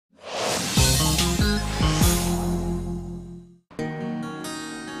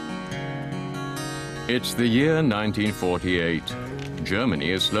It's the year 1948.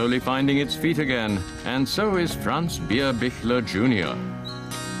 Germany is slowly finding its feet again, and so is Franz Bierbichler Jr.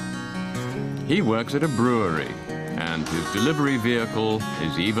 He works at a brewery, and his delivery vehicle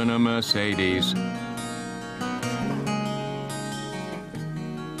is even a Mercedes.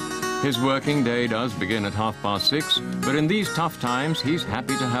 His working day does begin at 6:30, but in these tough times, he's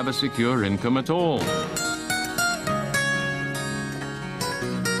happy to have a secure income at all.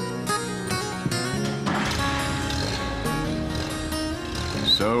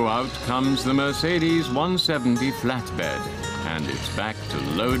 So out comes the Mercedes 170 flatbed, and it's back to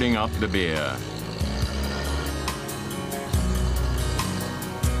loading up the beer.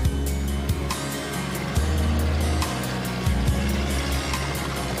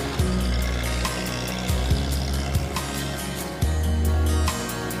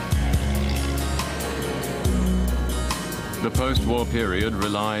 The post-war period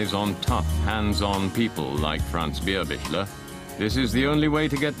relies on tough, hands-on people like Franz Bierbichler. This is the only way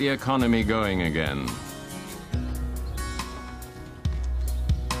to get the economy going again.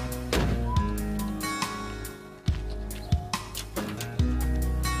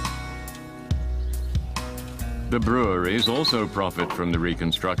 The breweries also profit from the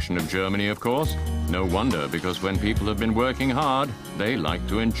reconstruction of Germany, of course. No wonder, because when people have been working hard, they like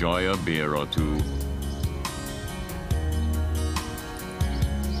to enjoy a beer or two.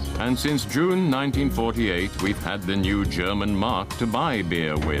 And since June 1948, we've had the new German mark to buy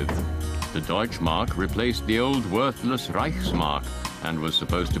beer with. The Deutschmark replaced the old worthless Reichsmark and was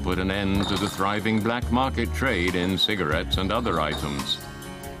supposed to put an end to the thriving black market trade in cigarettes and other items.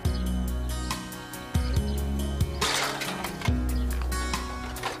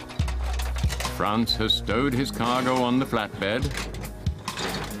 Franz has stowed his cargo on the flatbed.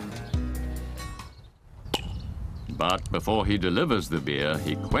 But before he delivers the beer,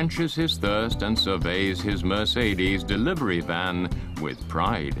 he quenches his thirst and surveys his Mercedes delivery van with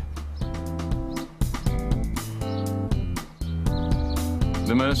pride.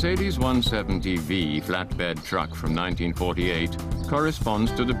 The Mercedes 170V flatbed truck from 1948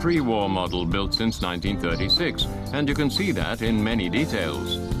 corresponds to the pre-war model built since 1936, and you can see that in many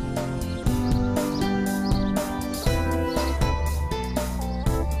details.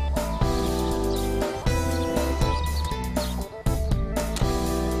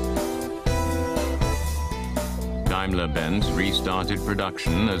 Benz restarted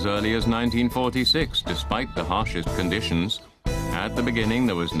production as early as 1946, despite the harshest conditions. At the beginning,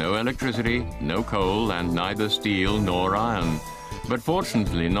 there was no electricity, no coal, and neither steel nor iron. But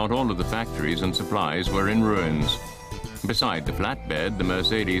fortunately, not all of the factories and supplies were in ruins. Beside the flatbed, the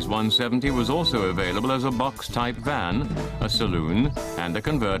Mercedes 170 was also available as a box-type van, a saloon, and a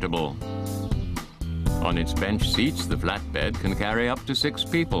convertible. On its bench seats, the flatbed can carry up to 6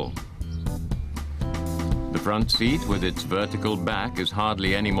 people. The front seat with its vertical back is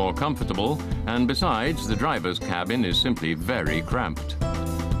hardly any more comfortable, and besides, the driver's cabin is simply very cramped.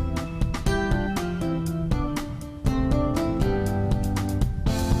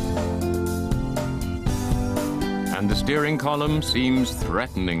 And the steering column seems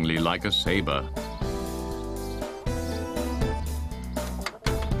threateningly like a saber.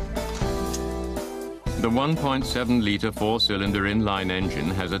 The 1.7-litre four-cylinder inline engine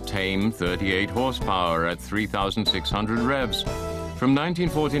has a tame 38 horsepower at 3,600 revs. From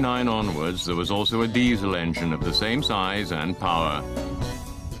 1949 onwards, there was also a diesel engine of the same size and power.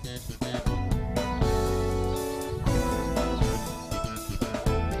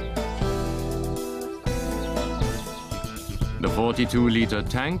 The 42-litre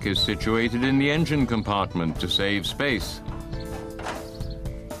tank is situated in the engine compartment to save space.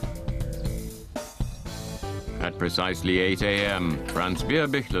 At precisely 8 a.m., Franz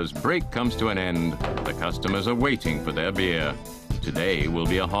Bierbichler's break comes to an end. The customers are waiting for their beer. Today will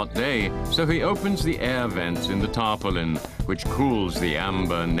be a hot day, so he opens the air vents in the tarpaulin, which cools the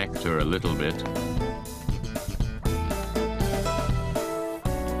amber nectar a little bit.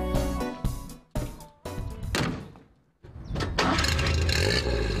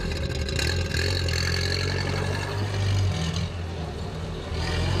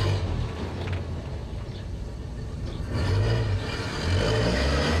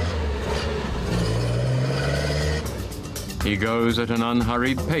 He goes at an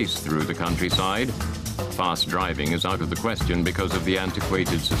unhurried pace through the countryside. Fast driving is out of the question because of the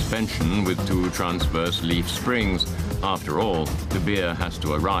antiquated suspension with 2 transverse leaf springs. After all, the beer has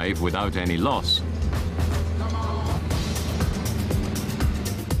to arrive without any loss.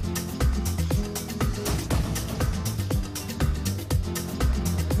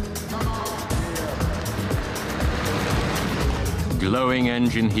 glowing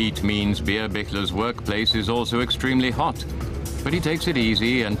engine heat means Bierbichler's workplace is also extremely hot, but he takes it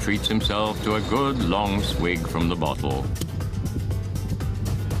easy and treats himself to a good long swig from the bottle.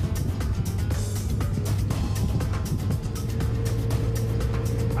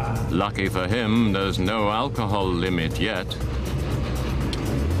 Lucky for him, there's no alcohol limit yet.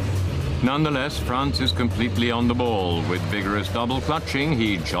 Nonetheless, Franz is completely on the ball. With vigorous double clutching,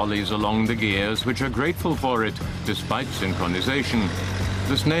 he jollies along the gears, which are grateful for it, despite synchronization.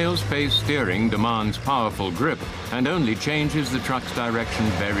 The snail's pace steering demands powerful grip and only changes the truck's direction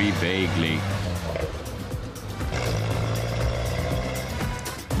very vaguely.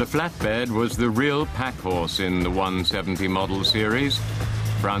 The flatbed was the real pack horse in the 170 model series.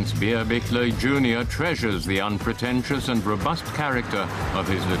 Franz Bierbichler Jr. treasures the unpretentious and robust character of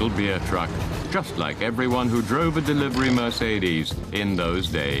his little beer truck, just like everyone who drove a delivery Mercedes in those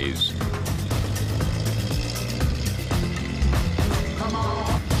days.